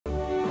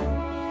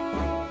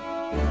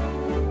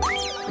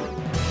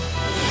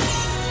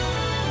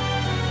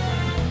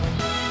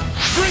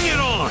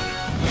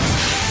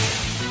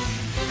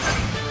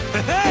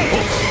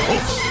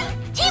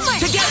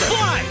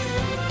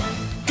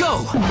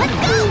go!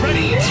 Let's go!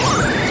 Ready!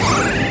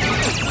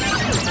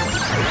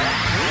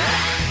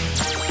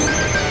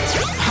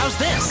 How's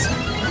this?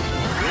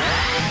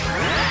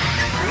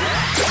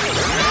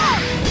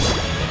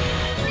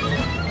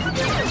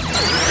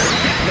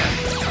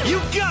 You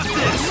got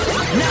this!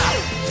 Now!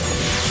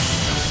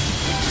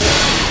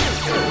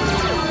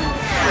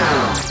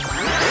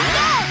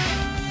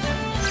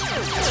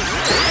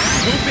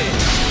 Swoop in!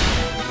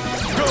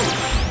 Go!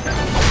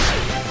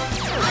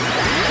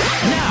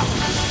 Now!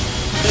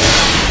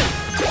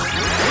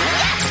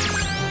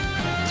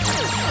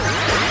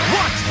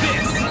 Watch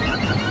this!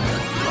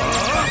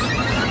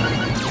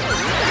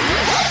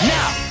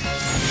 Now!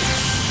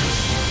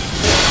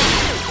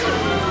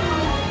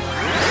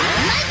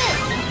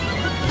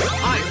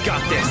 I've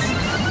got this!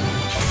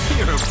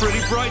 You're a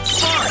pretty bright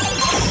spark!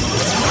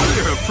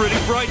 You're a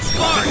pretty bright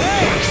spark!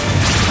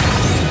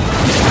 Hey!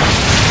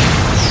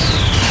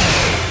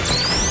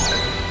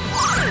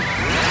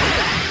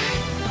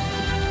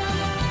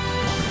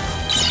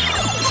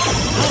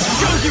 I'll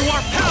show you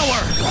our power!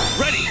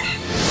 Ready!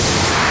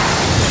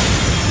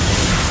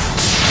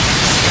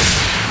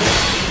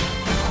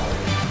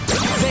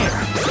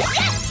 There!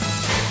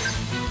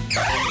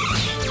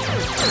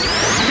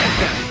 Get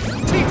them!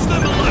 Teach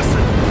them a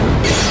lesson!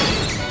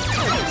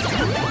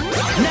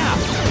 Now!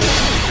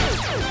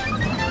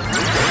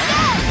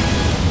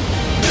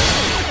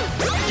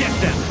 Get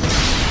them!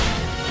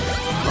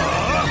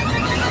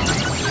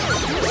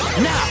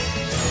 Now!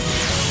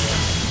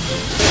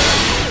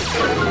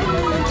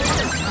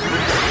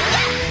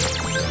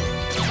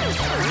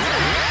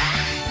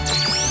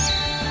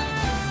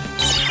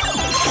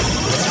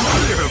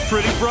 You're a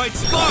pretty bright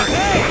spark!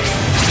 Hey!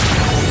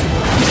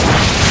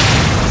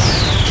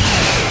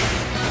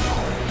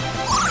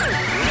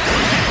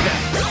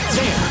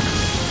 There!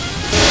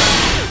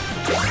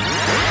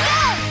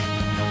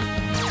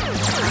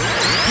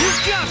 You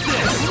got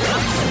this!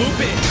 Swoop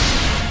in!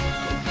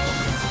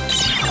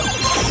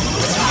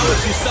 How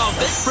would you solve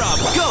this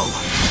problem? Go!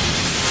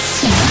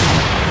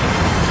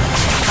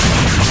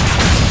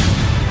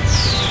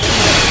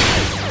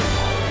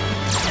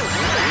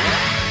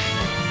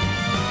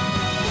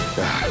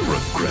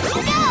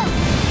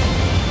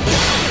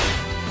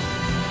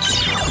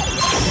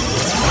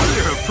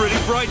 You're a pretty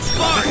bright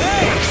spark!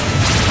 Hey!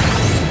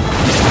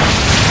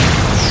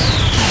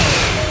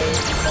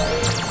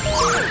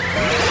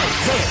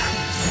 There!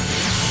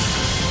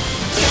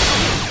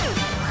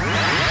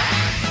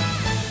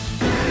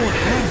 What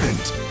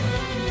happened?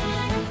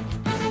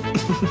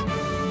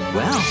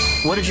 Well,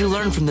 what did you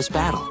learn from this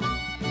battle?